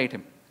to underwrite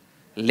him.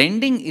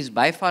 Lending is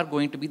by far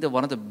going to be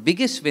one of the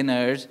biggest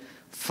winners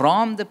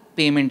from the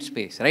payment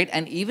space, right?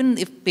 And even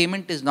if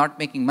payment is not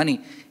making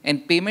money,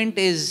 and payment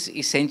is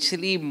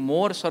essentially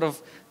more sort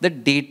of the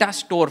data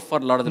store for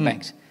a lot of the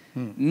banks.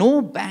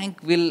 No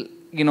bank will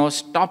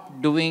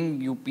stop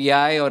doing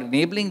UPI or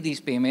enabling these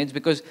payments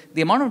because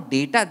the amount of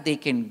data they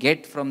can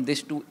get from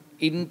this to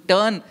in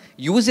turn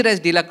use it as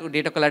data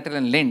collateral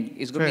and lend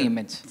is going to be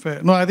immense.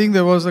 Fair. No, I think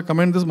there was a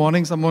comment this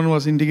morning, someone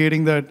was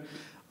indicating that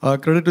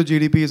credit to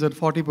GDP is at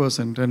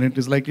 40% and it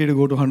is likely to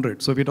go to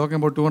 100. So we're talking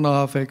about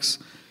 2.5x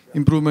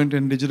improvement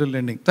in digital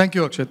lending. Thank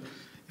you, Akshat.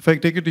 If I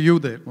take it to you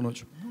there,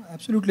 Manoj.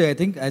 Absolutely. I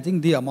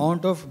think the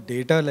amount of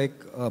data, like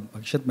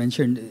Akshat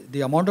mentioned, the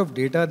amount of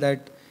data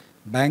that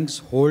banks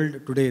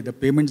hold today, the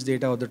payments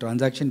data or the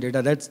transaction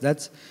data,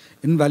 that's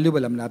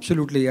invaluable. I mean,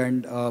 absolutely.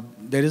 And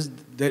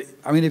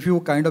if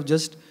you kind of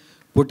just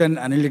put an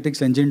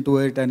analytics engine to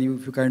it and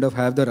if you kind of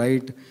have the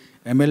right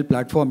ML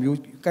platform, you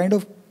kind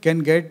of can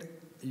get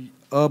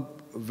a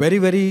very,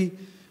 very,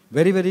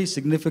 very, very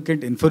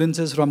significant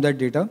inferences from that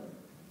data.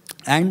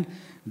 And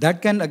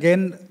that can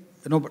again,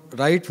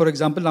 right, for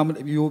example,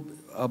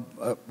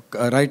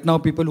 right now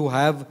people who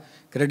have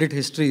credit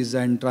histories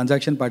and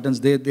transaction patterns,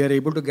 they are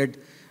able to get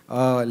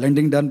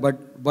lending done, but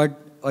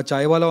a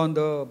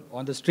chaiwala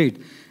on the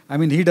street, I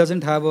mean, he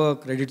doesn't have a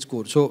credit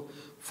score. So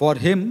for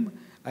him,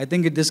 I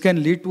think this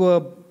can lead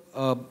to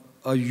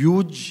a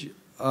huge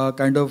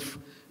kind of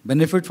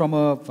benefit from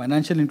a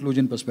financial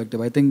inclusion perspective.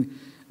 I think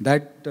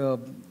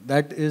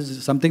that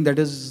is something that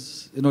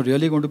is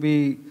really going to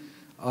be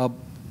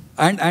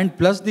and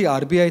plus the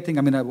RBI thing.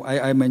 I mean,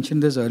 I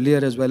mentioned this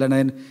earlier as well,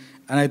 and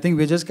I think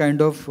we're just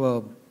kind of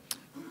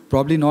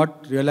probably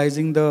not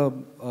realizing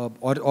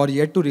or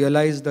yet to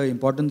realize the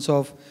importance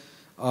of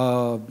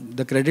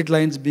the credit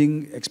lines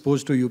being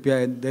exposed to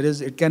UPI. And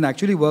it can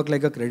actually work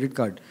like a credit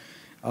card.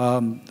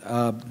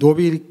 Though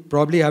we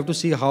probably have to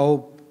see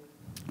how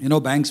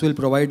banks will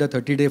provide a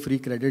 30-day free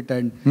credit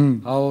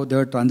and how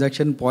the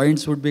transaction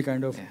points would be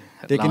kind of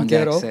taken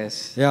care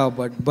access. of. Yeah,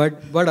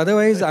 but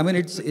otherwise, I mean,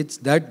 it's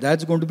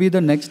that's going to be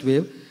the next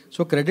wave.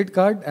 So credit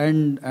card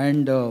and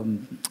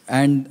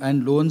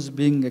loans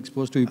being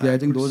exposed to UPI, I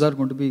think those are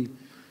going to be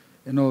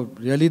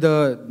really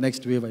the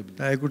next wave, I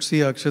believe. I could see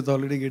Akshat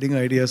already getting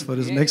ideas for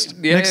his next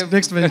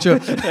venture.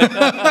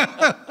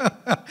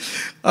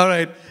 All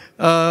right.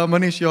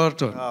 Manish, your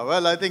turn.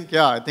 Well, I think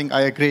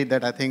I agree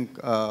that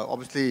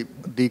obviously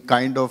the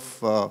kind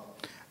of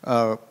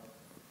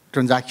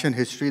transaction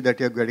history that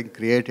you're getting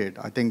created,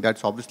 I think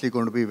that's obviously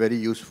going to be very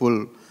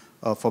useful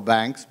for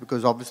banks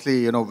because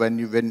obviously,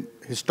 when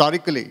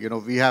historically,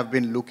 we have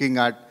been looking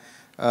at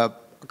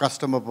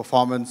customer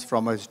performance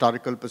from a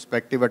historical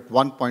perspective at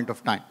one point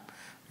of time.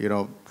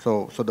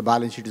 So the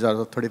balance sheet is as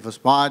of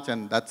 31st March,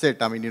 and that's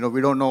it. I mean, we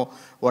don't know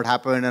what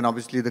happened, and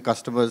obviously the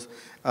customers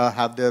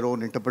have their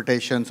own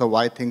interpretations of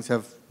why things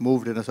have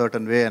moved in a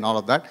certain way and all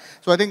of that.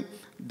 So I think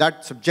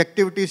that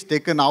subjectivity is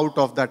taken out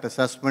of that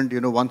assessment,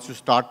 once you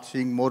start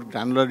seeing more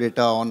granular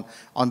data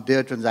on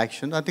their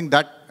transactions. I think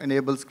that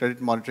enables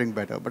credit monitoring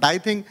better. But I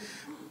think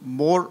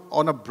more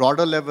on a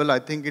broader level, I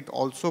think it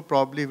also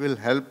probably will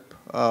help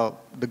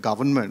the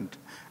government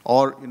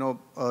or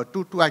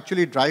to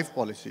actually drive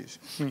policies.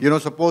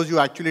 Suppose you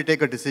actually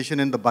take a decision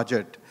in the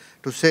budget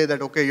to say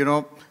that, okay,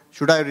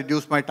 should I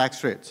reduce my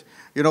tax rates?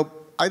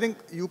 I think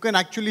you can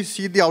actually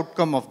see the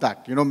outcome of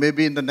that.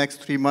 Maybe in the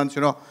next 3 months,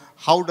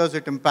 how does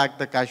it impact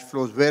the cash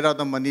flows? Where are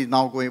the money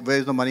now going? Where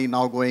is the money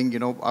now going?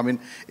 I mean,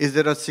 is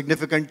there a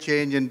significant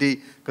change in the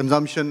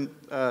consumption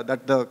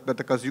that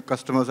the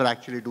customers are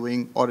actually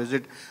doing, or is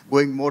it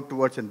going more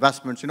towards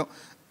investments?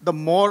 The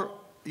more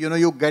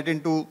you get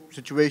into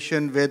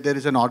situation where there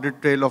is an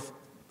audit trail of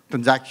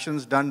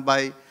transactions done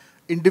by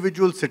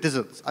individual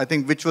citizens, I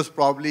think, which was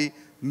probably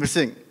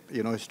missing,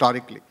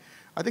 historically.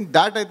 I think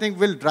that,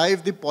 will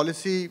drive the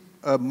policy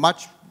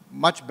much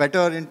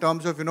better in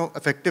terms of,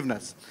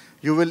 effectiveness.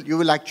 You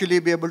will actually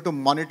be able to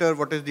monitor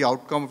what is the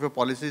outcome of your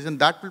policies, and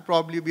that will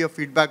probably be a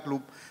feedback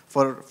loop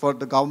for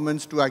the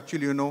governments to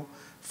actually,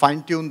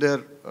 fine-tune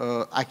their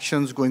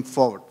actions going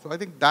forward. So I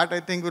think that,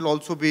 will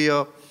also be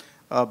a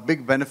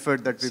big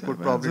benefit that we could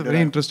probably That's a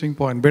very interesting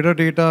point. Better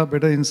data,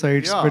 better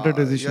insights, better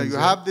decisions. Yeah, you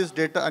have this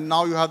data, and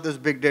now you have this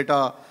big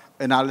data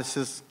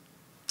analysis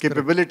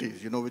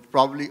capabilities, which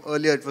probably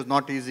earlier it was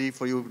not easy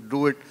for you to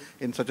do it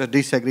in such a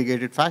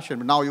desegregated fashion.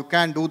 But now you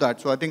can do that.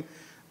 So I think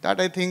that,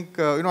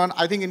 and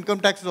I think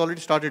income tax has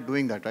already started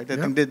doing that, right? I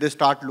think they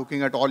start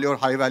looking at all your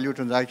high-value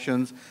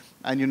transactions,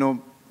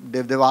 and,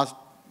 they've asked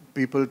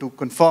people to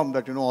confirm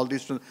that, all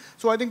these.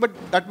 So I think, but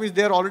that means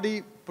they're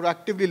already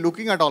proactively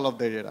looking at all of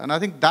their data. And I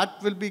think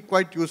that will be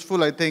quite useful,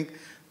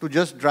 to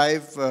just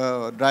drive,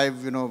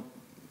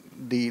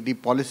 the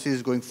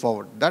policies going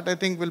forward. That I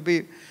think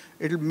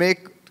it'll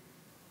make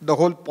the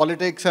whole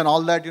politics and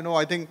all that,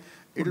 I think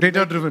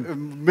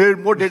data-driven.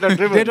 More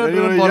data-driven.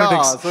 Data-driven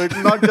politics. Yeah, so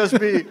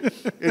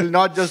it'll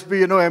not just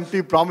be,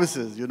 empty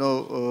promises.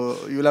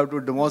 You'll have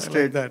to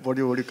demonstrate what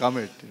you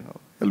commit.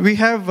 Well, we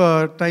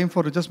have time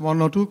for just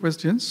one or two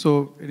questions.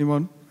 So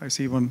anyone? I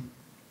see one.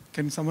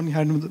 Can someone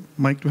hand the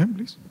mic to him,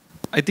 please?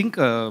 I think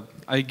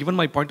I've given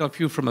my point of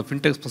view from a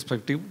fintech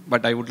perspective,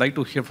 but I would like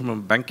to hear from a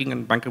banking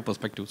and banker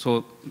perspective.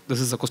 So this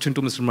is a question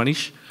to Mr.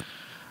 Manish.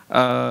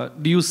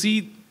 Do you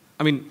see,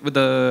 with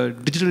the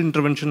digital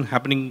intervention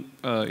happening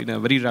in a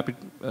very rapid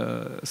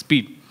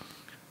speed,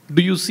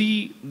 do you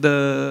see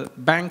the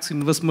bank's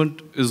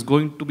investment is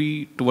going to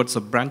be towards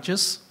the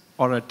branches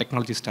or a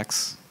technology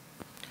stacks?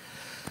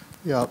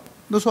 Yeah.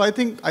 No, so I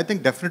think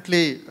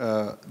definitely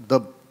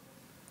the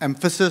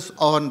emphasis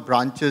on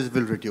branches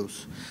will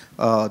reduce.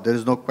 There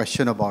is no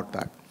question about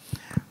that.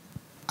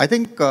 I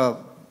think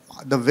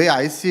the way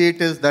I see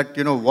it is that,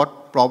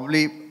 what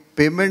probably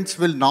payments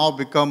will now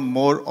become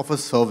more of a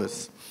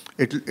service.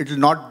 It'll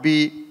not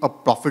be a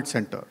profit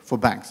center for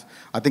banks.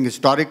 I think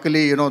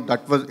historically,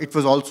 it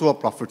was also a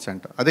profit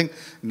center. I think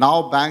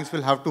now banks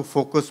will have to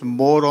focus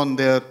more on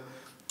their,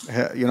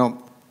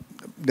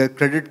 their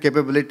credit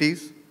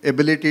capabilities,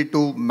 ability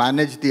to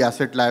manage the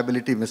asset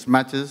liability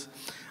mismatches.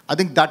 I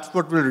think that's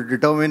what will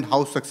determine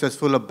how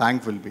successful a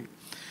bank will be.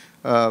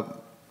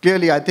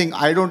 Clearly,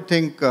 I don't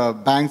think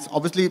banks,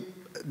 obviously,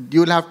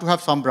 you'll have to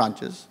have some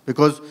branches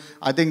because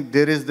I think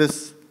there is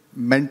this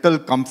mental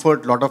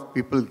comfort a lot of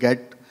people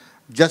get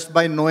just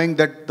by knowing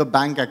that the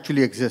bank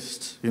actually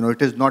exists.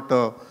 It is not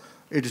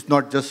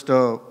just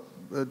a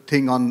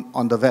thing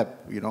on the web,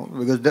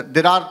 because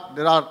there are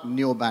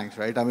neobanks,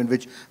 right?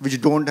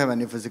 Which don't have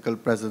any physical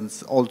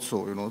presence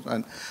also,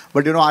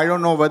 but I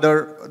don't know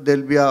whether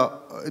there'll be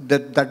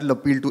that will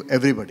appeal to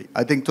everybody.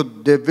 I think so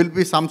there will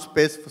be some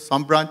space for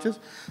some branches,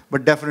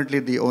 but definitely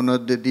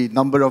the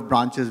number of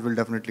branches will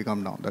definitely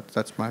come down.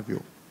 That's my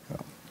view. Yeah.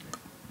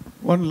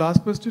 One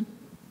last question.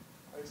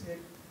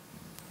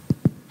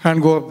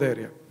 Hand go up there,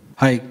 yeah.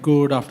 Hi,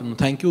 good afternoon.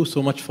 Thank you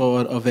so much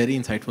for a very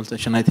insightful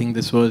session. I think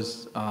this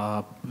was,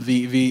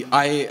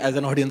 I as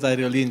an audience, I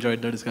really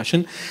enjoyed the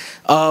discussion.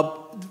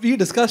 You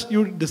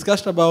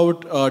discussed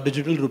about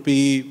digital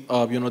rupee,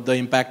 the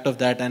impact of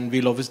that, and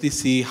we'll obviously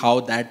see how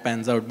that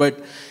pans out.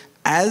 But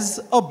as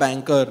a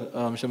banker,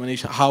 Mr.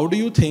 Manish, how do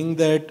you think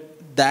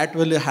that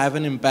will have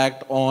an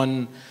impact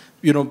on,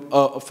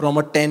 from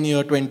a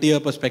 10-year, 20-year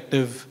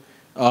perspective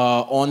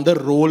on the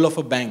role of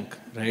a bank?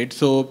 Right.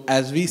 So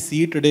as we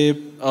see today,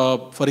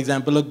 for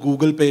example, a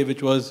Google Pay,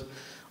 which was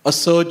a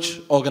search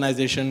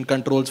organization,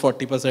 controls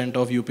 40%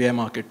 of UPI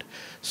market.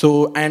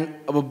 So, and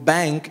a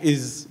bank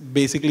is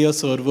basically a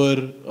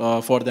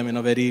server for them in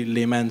a very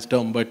layman's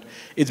term, but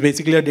it's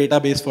basically a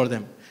database for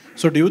them.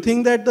 So do you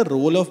think that the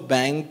role of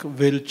bank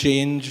will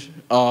change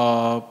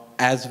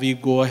as we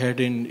go ahead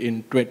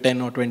in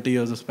 10 or 20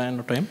 years of span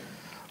of time?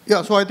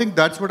 Yeah, so I think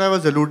that's what I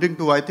was alluding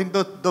to. I think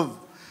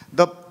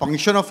the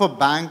function of a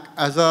bank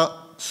as a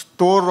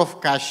store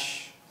of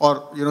cash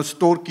or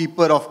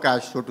storekeeper of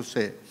cash, so to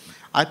say,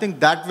 I think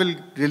that will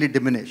really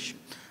diminish.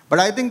 But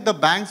I think the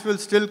banks will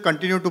still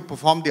continue to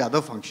perform the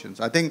other functions.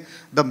 I think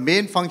the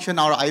main function,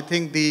 or I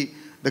think the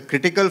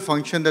critical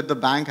function that the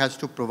bank has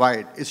to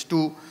provide is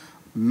to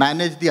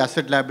manage the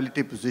asset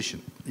liability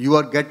position. You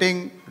are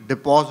getting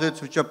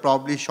deposits which are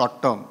probably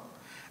short term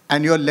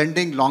and you are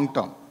lending long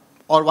term,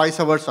 or vice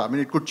versa.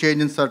 It could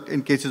change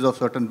in cases of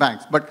certain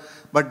banks, but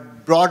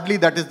broadly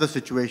that is the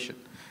situation.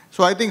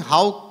 So I think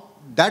how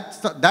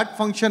that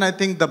function, I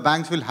think the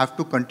banks will have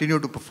to continue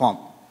to perform.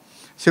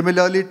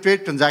 Similarly,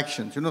 trade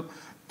transactions,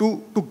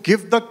 to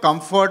give the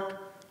comfort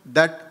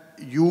that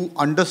you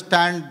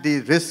understand the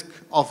risk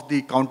of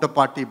the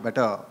counterparty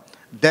better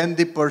than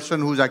the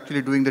person who's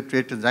actually doing the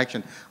trade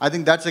transaction. I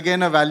think that's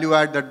again a value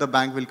add that the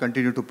bank will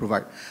continue to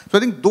provide. So I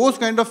think those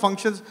kind of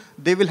functions,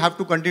 they will have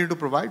to continue to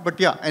provide. But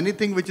yeah,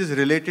 anything which is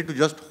related to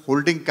just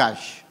holding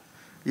cash,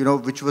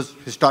 which was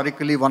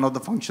historically one of the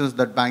functions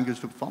that bank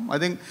used to perform. I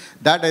think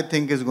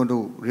is going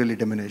to really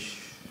diminish.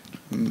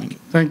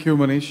 Thank you,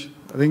 Manish.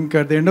 I think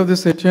at the end of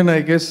this session,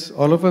 I guess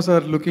all of us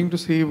are looking to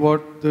see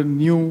what the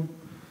new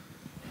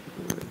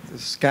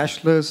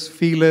cashless,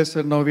 feeless,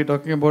 and now we're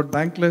talking about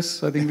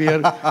bankless. I think we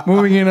are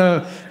moving in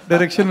a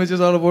direction which is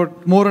all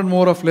about more and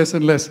more of less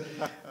and less.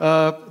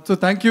 So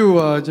thank you,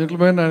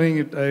 gentlemen. I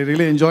think I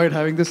really enjoyed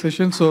having this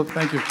session. So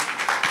thank you.